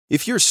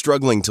If you're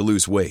struggling to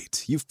lose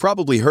weight, you've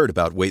probably heard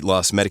about weight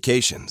loss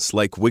medications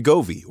like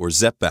Wegovy or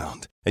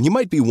Zepbound, and you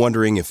might be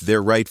wondering if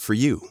they're right for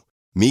you.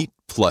 Meet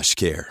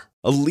PlushCare,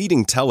 a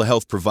leading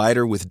telehealth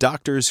provider with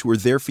doctors who are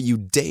there for you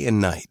day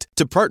and night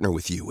to partner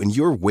with you in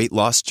your weight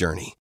loss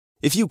journey.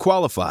 If you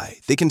qualify,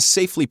 they can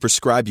safely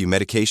prescribe you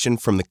medication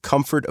from the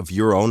comfort of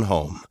your own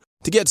home.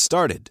 To get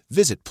started,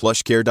 visit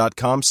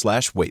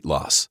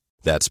plushcare.com/weightloss.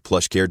 That's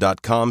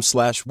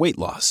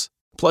plushcare.com/weightloss.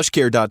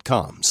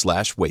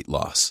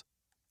 plushcare.com/weightloss.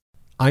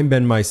 I'm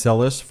Ben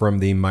Meiselas from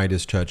the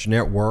Midas Touch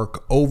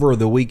Network. Over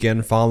the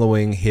weekend,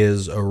 following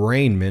his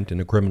arraignment in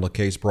a criminal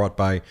case brought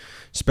by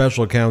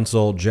special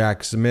counsel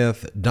Jack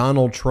Smith,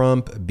 Donald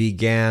Trump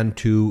began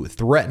to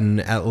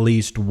threaten at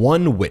least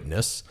one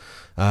witness,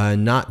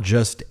 not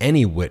just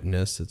any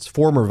witness. It's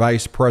former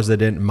Vice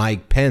President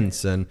Mike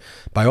Pence, and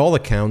by all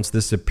accounts,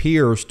 this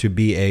appears to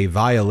be a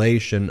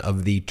violation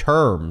of the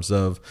terms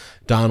of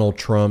Donald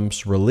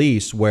Trump's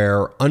release,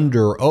 where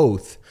under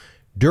oath,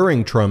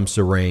 during Trump's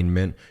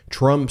arraignment,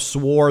 Trump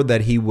swore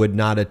that he would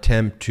not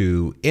attempt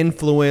to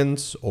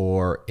influence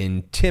or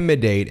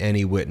intimidate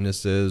any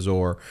witnesses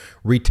or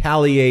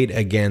retaliate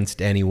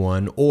against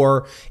anyone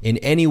or in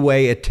any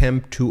way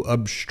attempt to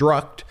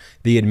obstruct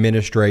the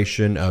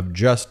administration of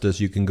justice.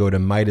 You can go to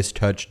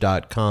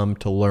MidasTouch.com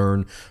to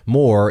learn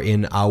more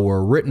in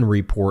our written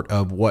report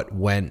of what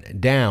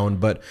went down.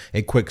 But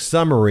a quick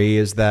summary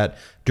is that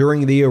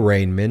during the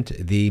arraignment,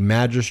 the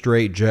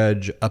magistrate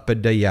Judge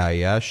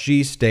Upadhyaya,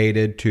 she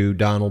stated to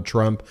Donald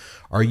Trump,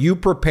 "Are you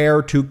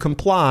prepared to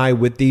comply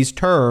with these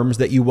terms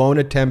that you won't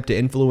attempt to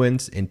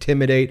influence,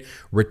 intimidate,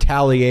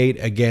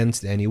 retaliate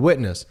against any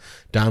witness?"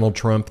 Donald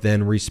Trump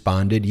then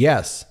responded,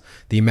 "Yes."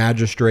 The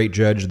magistrate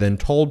judge then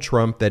told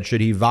Trump that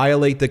should he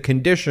violate the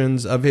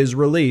conditions of his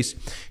release,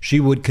 she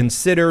would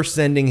consider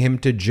sending him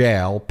to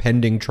jail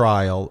pending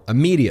trial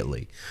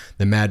immediately.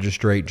 The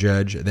magistrate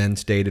judge then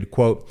stated,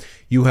 quote,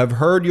 "You have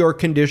heard your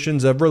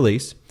conditions of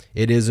release.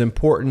 It is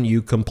important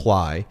you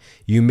comply.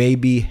 You may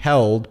be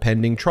held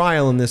pending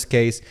trial in this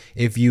case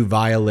if you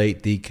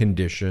violate the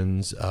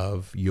conditions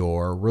of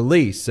your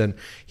release." And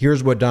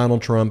here's what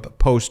Donald Trump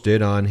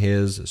posted on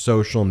his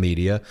social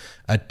media,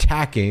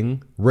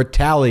 attacking,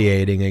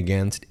 retaliating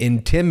against,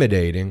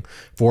 intimidating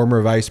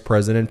former Vice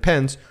President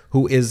Pence,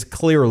 who is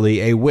clearly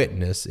a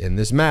witness in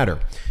this matter.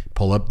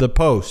 Pull up the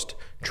post.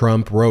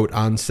 Trump wrote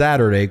on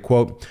Saturday,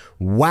 quote,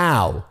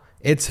 "Wow,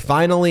 it's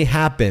finally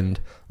happened.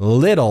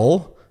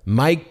 Little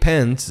Mike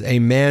Pence, a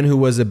man who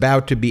was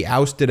about to be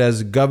ousted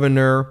as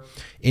governor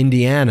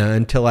Indiana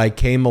until I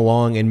came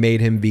along and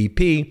made him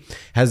VP,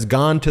 has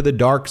gone to the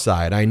dark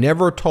side. I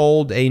never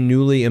told a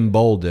newly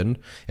emboldened,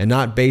 and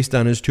not based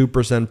on his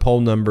 2% poll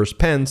numbers,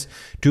 Pence,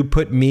 to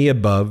put me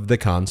above the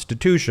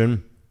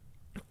Constitution,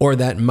 or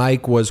that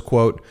Mike was,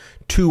 quote,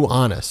 too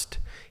honest.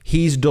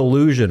 He's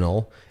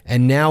delusional,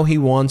 and now he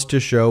wants to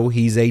show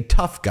he's a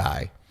tough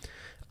guy.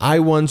 I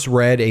once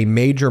read a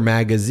major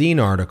magazine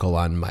article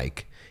on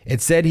Mike. It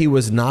said he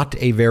was not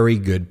a very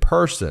good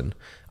person.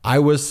 I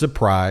was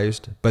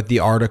surprised, but the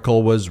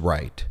article was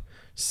right.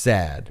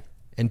 Sad."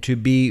 And to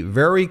be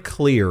very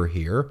clear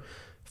here,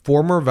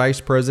 former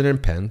Vice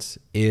President Pence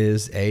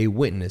is a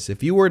witness.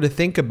 If you were to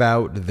think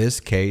about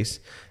this case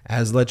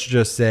as, let's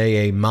just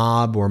say, a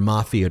mob or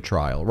mafia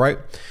trial, right?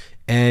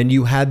 And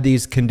you had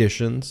these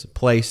conditions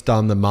placed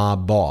on the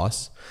mob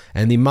boss,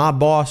 and the mob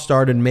boss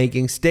started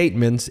making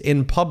statements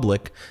in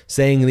public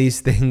saying these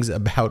things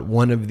about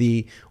one of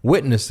the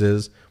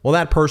witnesses, well,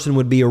 that person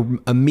would be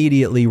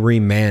immediately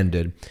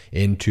remanded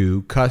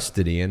into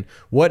custody. And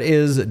what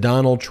is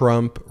Donald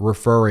Trump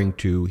referring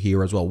to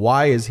here as well?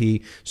 Why is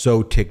he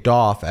so ticked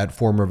off at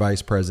former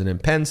Vice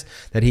President Pence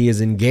that he is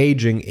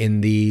engaging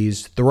in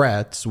these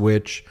threats,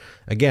 which,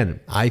 again,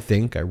 I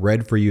think I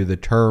read for you the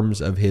terms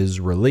of his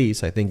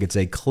release. I think it's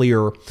a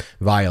clear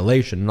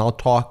violation. And I'll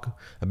talk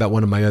about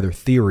one of my other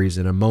theories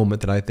in a moment,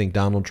 that I think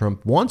Donald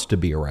Trump wants to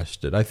be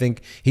arrested. I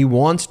think he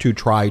wants to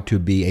try to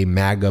be a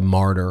MAGA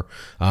martyr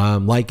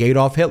like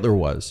Adolf Hitler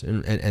was.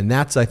 And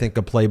that's, I think,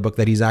 a playbook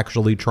that he's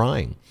actually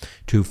trying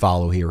to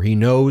follow here. He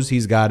knows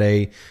he's got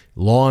a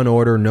law and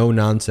order, no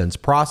nonsense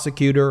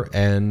prosecutor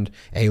and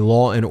a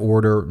law and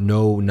order,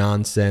 no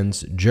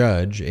nonsense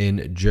judge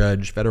in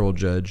federal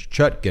judge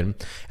Chutkan.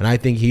 And I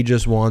think he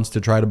just wants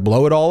to try to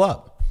blow it all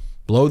up.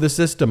 Blow the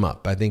system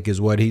up, I think, is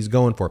what he's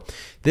going for.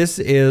 This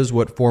is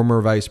what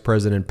former Vice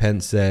President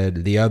Pence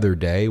said the other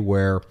day,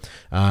 where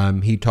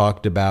he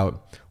talked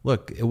about,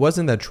 look, it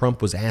wasn't that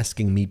Trump was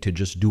asking me to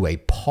just do a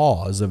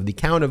pause of the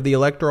count of the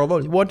electoral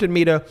vote. He wanted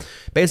me to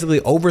basically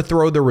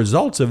overthrow the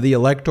results of the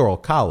Electoral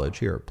College.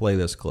 Here, play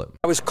this clip.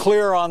 I was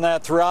clear on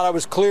that throughout. I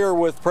was clear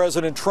with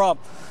President Trump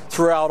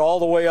throughout, all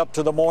the way up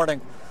to the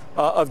morning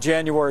of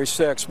January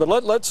 6th. But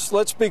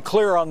let's be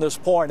clear on this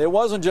point. It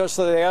wasn't just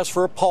that they asked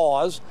for a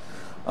pause.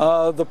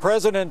 The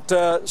president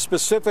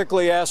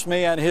specifically asked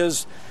me, and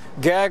his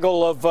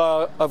gaggle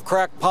of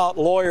crackpot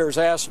lawyers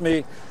asked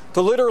me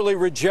to literally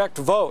reject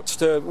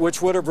votes,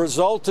 which would have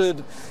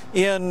resulted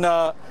in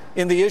the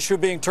issue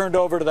being turned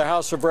over to the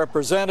House of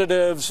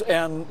Representatives,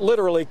 and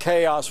literally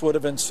chaos would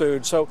have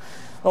ensued. So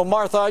Well,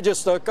 Martha, I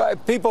just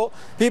people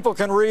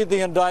can read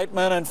the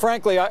indictment, and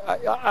frankly,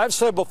 I've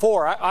said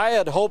before, I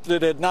had hoped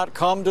it had not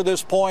come to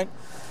this point.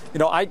 You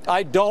know,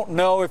 I don't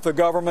know if the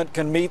government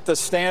can meet the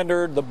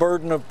standard, the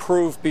burden of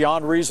proof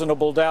beyond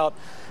reasonable doubt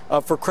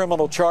for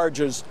criminal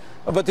charges.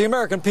 But the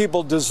American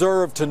people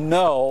deserve to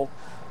know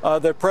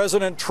that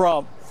President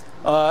Trump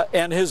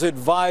and his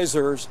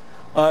advisors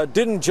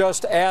didn't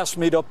just ask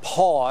me to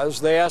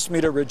pause. They asked me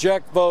to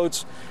reject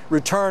votes,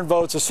 return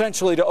votes,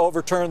 essentially to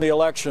overturn the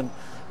election.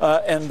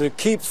 And to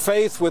keep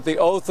faith with the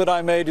oath that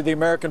I made to the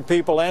American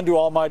people and to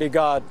Almighty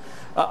God.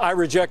 I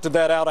rejected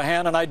that out of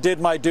hand, and I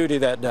did my duty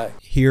that day.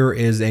 Here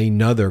is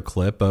another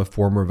clip of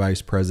former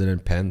Vice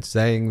President Pence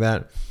saying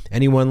that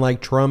anyone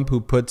like Trump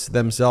who puts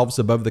themselves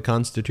above the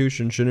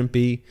Constitution shouldn't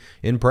be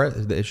in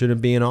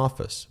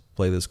office.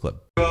 Play this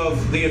clip.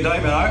 Of the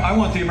indictment, I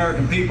want the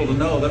American people to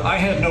know that I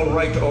had no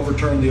right to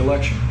overturn the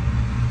election.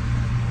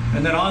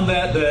 And then on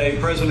that day,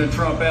 President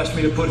Trump asked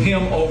me to put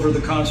him over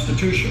the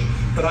Constitution.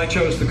 But I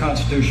chose the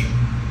Constitution,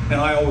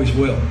 and I always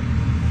will.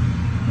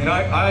 And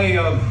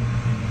I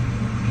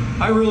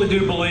really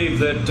do believe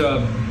that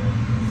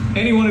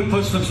anyone who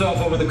puts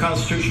themselves over the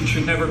Constitution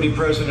should never be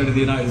President of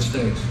the United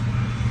States.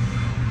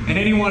 And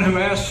anyone who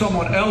asks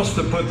someone else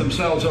to put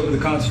themselves over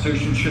the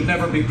Constitution should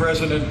never be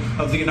President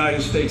of the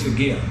United States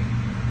again.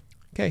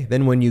 Okay,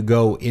 then when you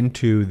go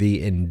into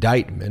the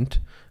indictment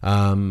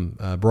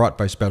brought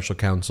by Special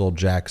Counsel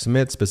Jack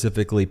Smith,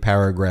 specifically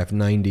paragraph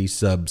 90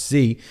 sub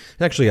C,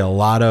 there's actually a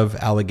lot of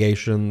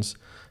allegations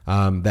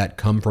that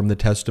come from the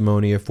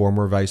testimony of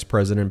former Vice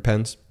President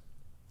Pence.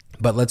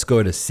 But let's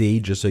go to C,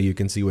 just so you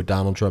can see what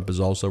Donald Trump is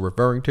also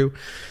referring to.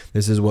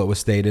 This is what was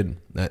stated.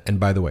 And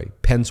by the way,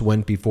 Pence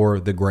went before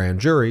the grand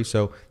jury,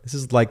 so this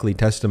is likely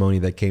testimony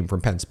that came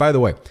from Pence. By the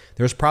way,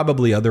 there's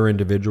probably other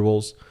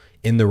individuals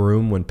in the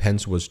room when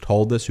Pence was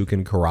told this who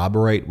can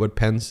corroborate what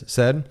Pence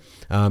said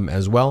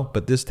as well.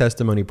 But this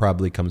testimony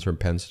probably comes from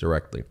Pence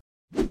directly.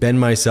 Ben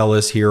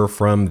Meiselas here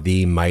from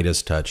the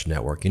Midas Touch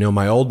Network. You know,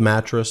 my old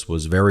mattress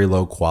was very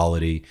low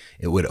quality.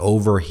 It would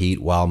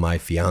overheat while my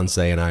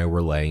fiance and I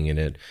were laying in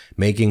it,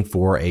 making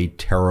for a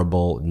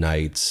terrible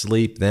night's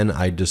sleep. Then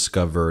I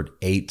discovered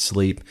 8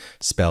 Sleep,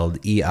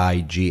 spelled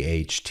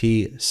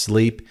EIGHT,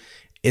 sleep.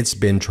 It's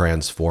been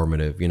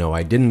transformative. You know,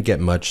 I didn't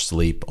get much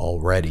sleep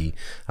already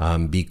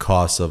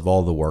because of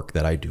all the work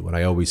that I do. And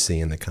I always see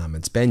in the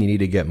comments, Ben, you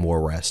need to get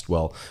more rest.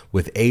 Well,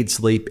 with 8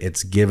 Sleep,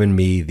 it's given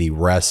me the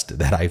rest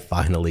that I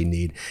finally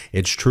need.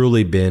 It's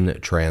truly been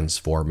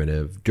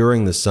transformative.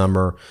 During the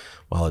summer,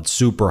 while it's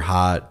super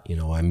hot, you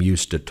know, I'm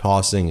used to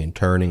tossing and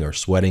turning or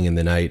sweating in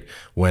the night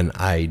when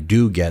I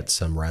do get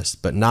some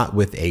rest, but not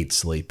with 8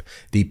 Sleep.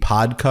 The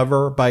pod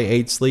cover by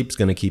 8 Sleep is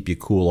going to keep you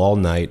cool all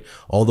night,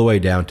 all the way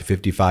down to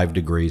 55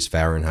 degrees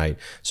Fahrenheit.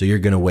 So you're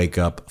going to wake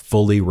up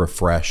fully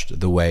refreshed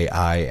the way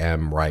I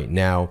am right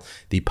now.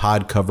 The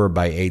pod cover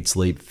by 8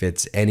 Sleep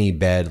fits any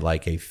bed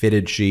like a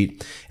fitted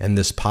sheet. And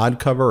this pod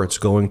cover, it's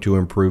going to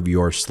improve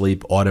your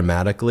sleep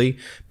automatically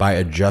by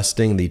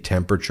adjusting the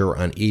temperature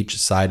on each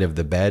side of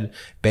the bed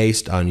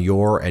based on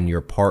your and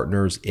your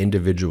partner's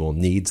individual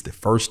needs. The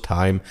first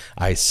time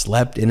I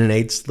slept in an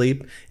 8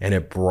 Sleep and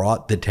it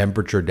brought the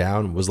temperature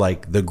down was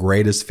like the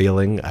greatest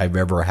feeling I've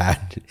ever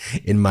had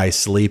in my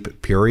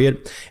sleep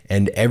period.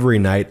 And every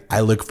night I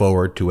look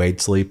forward to 8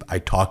 Sleep. I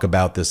talk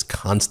about this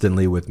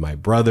constantly with my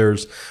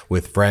brothers,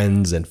 with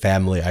friends and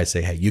family. I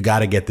say, hey, you got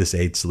to get this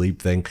 8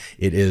 Sleep thing.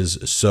 It is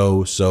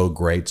so, so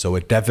great. So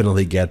it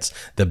definitely gets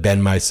the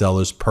Ben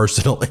Meiselas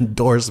personal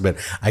endorsement.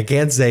 I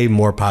can't say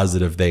more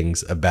positive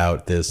things about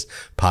this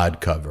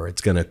pod cover.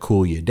 It's going to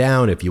cool you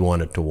down if you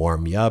want it to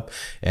warm you up,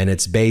 and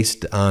it's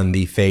based on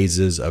the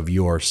phases of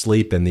your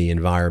sleep and the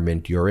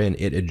environment you're in.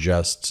 It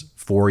adjusts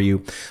for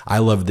you. I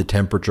love the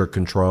temperature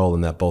control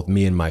and that both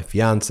me and my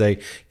fiance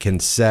can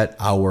set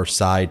our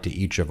side to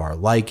each of our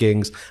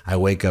likings. I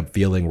wake up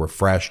feeling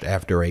refreshed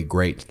after a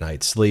great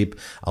night's sleep,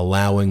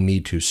 allowing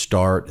me to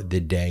start the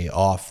day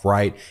off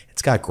right.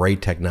 It's got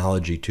great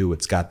technology too.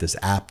 It's got this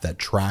app that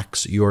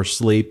tracks your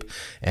sleep.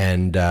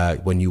 And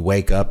when you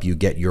wake up, you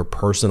get your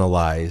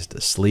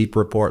personalized sleep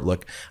report.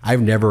 Look,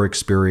 I've never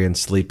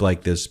experienced sleep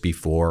like this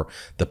before.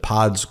 The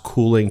pod's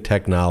cooling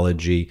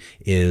technology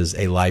is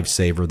a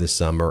lifesaver this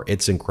summer.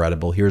 It's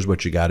incredible. Here's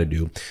what you got to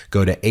do.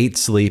 Go to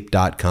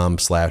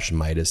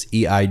 8sleep.com/Midas,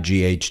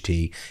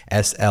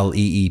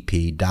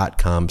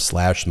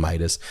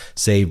 EIGHTSLEEP.com/Midas.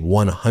 Save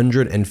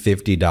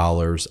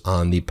 $150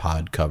 on the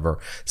pod cover.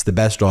 It's the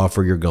best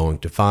offer you're going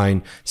to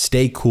find.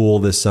 Stay cool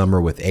this summer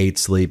with 8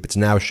 Sleep. It's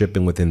now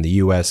shipping within the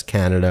US,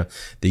 Canada,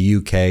 the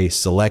UK,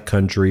 select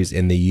countries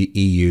in the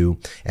EU,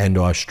 and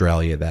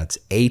Australia. That's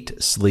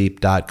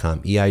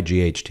 8sleep.com,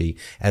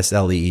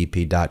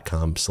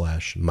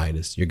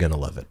 EIGHTSLEEP.com/Midas. You're going to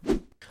love it.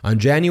 On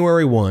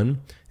January 1,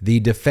 the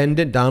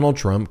defendant, Donald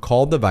Trump,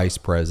 called the vice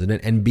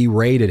president and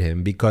berated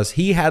him because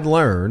he had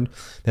learned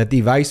that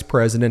the vice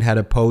president had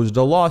opposed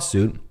a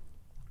lawsuit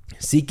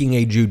seeking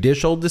a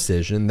judicial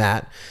decision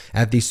that,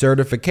 at the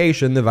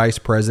certification, the vice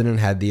president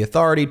had the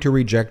authority to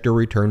reject or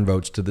return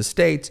votes to the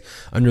states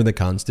under the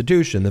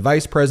Constitution. The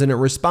vice president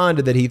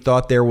responded that he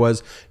thought there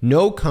was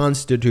no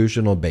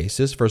constitutional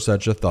basis for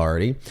such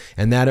authority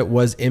and that it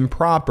was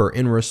improper.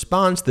 In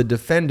response, the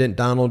defendant,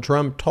 Donald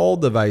Trump,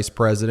 told the vice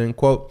president,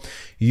 quote,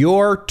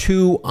 "You're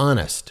too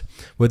honest."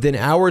 Within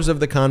hours of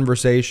the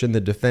conversation,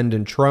 the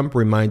defendant, Trump,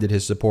 reminded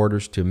his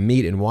supporters to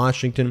meet in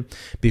Washington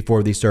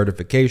before the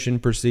certification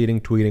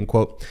proceeding, tweeting,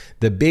 quote,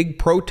 "The big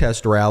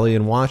protest rally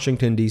in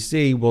Washington,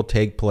 D.C. will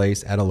take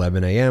place at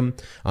 11 a.m.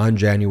 on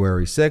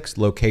January 6th.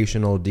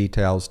 Locational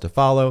details to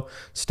follow.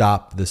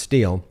 Stop the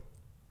steal."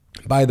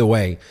 By the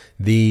way,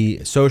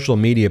 the social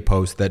media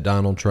post that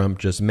Donald Trump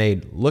just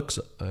made looks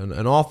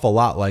an awful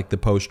lot like the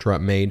post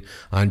Trump made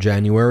on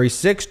January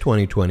 6,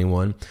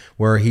 2021,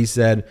 where he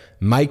said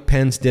Mike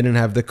Pence didn't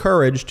have the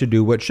courage to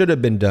do what should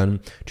have been done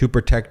to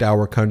protect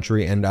our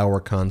country and our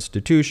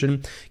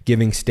Constitution,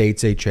 giving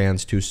states a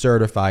chance to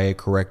certify a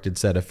corrected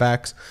set of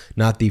facts,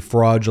 not the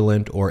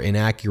fraudulent or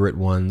inaccurate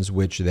ones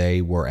which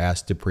they were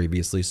asked to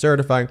previously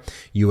certify.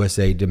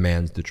 USA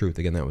demands the truth.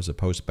 Again, that was a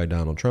post by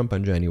Donald Trump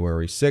on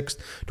January 6,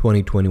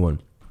 2021.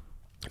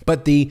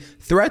 But the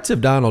threats of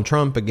Donald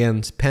Trump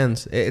against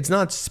Pence, it's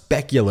not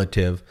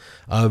speculative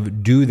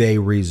of do they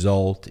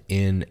result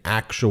in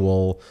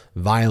actual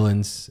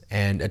violence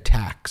and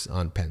attacks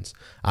on Pence.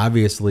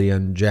 Obviously,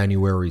 on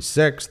January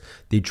 6th,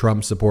 the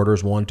Trump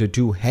supporters wanted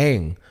to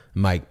hang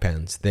Mike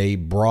Pence. They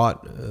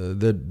brought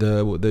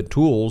the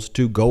tools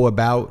to go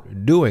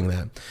about doing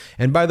that.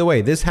 And by the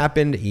way, this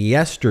happened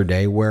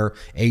yesterday where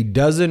a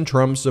dozen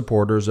Trump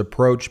supporters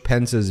approached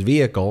Pence's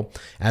vehicle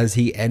as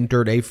he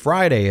entered a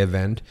Friday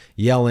event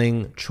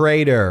yelling,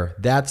 "Traitor,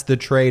 that's the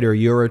traitor,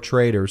 you're a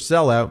traitor,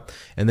 sellout,"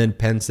 and then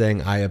Pence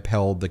saying, "I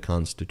upheld the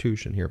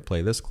Constitution." Here,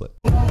 play this clip.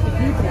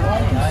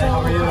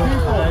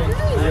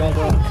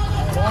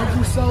 Why'd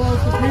you sell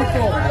out the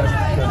people?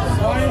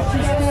 Why didn't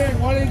you stand?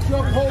 Why didn't you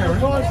uphold the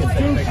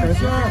Constitution,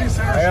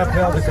 sir? I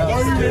upheld the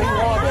Constitution.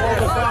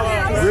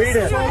 Read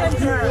it.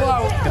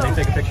 Can they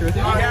take a picture with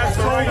you?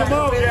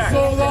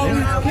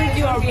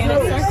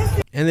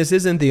 And this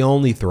isn't the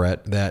only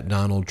threat that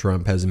Donald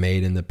Trump has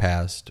made in the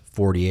past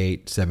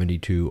 48,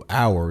 72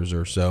 hours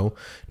or so.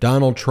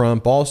 Donald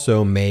Trump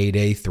also made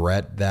a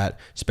threat that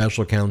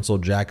special counsel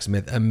Jack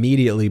Smith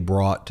immediately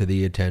brought to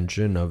the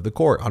attention of the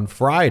court. On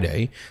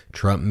Friday,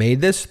 Trump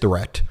made this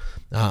threat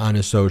on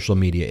his social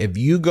media. "If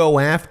you go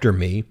after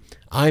me,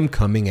 I'm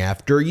coming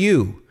after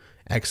you!"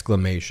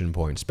 Exclamation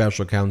point.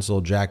 Special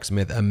counsel Jack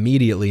Smith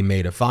immediately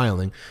made a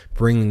filing,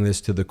 bringing this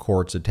to the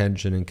court's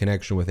attention in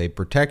connection with a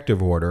protective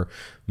order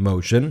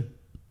motion.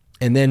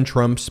 And then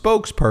Trump's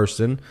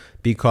spokesperson,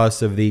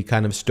 because of the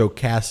kind of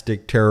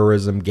stochastic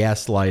terrorism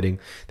gaslighting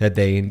that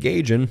they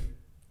engage in,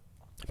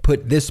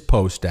 put this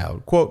post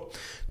out. Quote,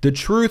 "The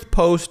Truth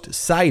post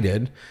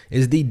cited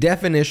is the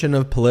definition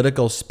of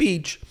political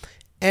speech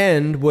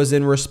and was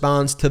in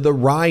response to the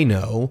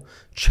Rhino,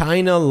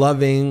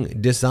 China-loving,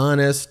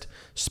 dishonest,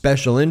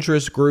 special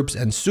interest groups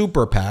and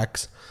super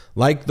PACs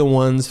like the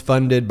ones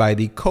funded by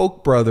the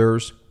Koch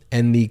brothers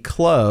and the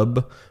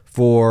Club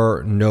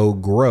for No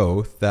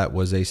Growth." That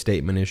was a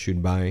statement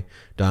issued by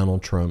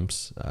Donald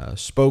Trump's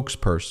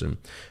spokesperson.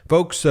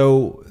 Folks,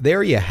 so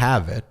there you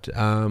have it.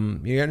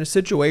 You're in a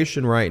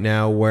situation right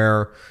now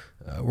where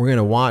we're going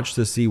to watch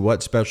to see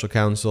what special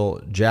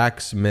counsel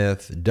Jack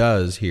Smith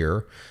does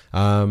here.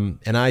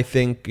 And I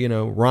think,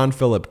 Ron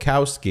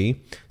Filipkowski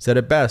said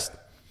it best.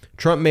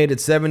 Trump made it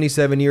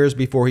 77 years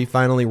before he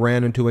finally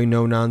ran into a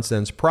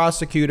no-nonsense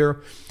prosecutor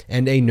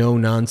and a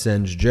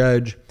no-nonsense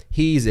judge.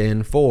 He's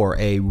in for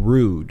a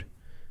rude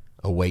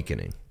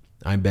awakening.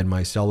 I'm Ben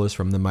Meiselas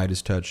from the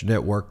MeidasTouch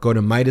Network. Go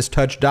to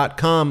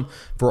MeidasTouch.com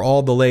for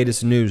all the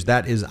latest news.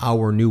 That is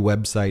our new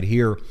website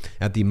here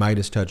at the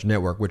MeidasTouch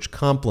Network, which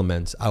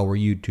complements our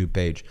YouTube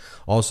page.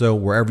 Also,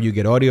 wherever you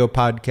get audio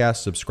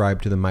podcasts,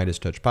 subscribe to the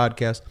MeidasTouch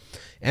podcast.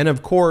 And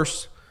of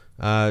course,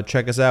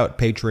 check us out,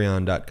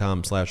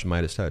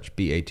 patreon.com/MeidasTouch,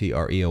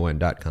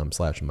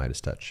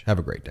 patreon.com/MeidasTouch. Have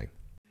a great day.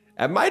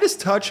 At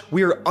MeidasTouch,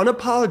 we are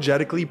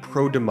unapologetically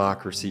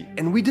pro-democracy,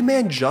 and we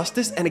demand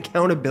justice and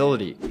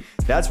accountability.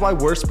 That's why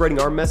we're spreading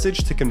our message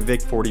to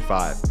Convict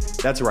 45.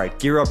 That's right,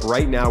 gear up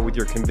right now with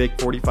your Convict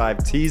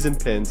 45 tees and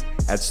pins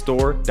at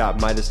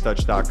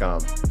store.MeidasTouch.com.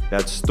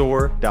 That's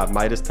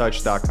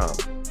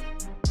store.MeidasTouch.com.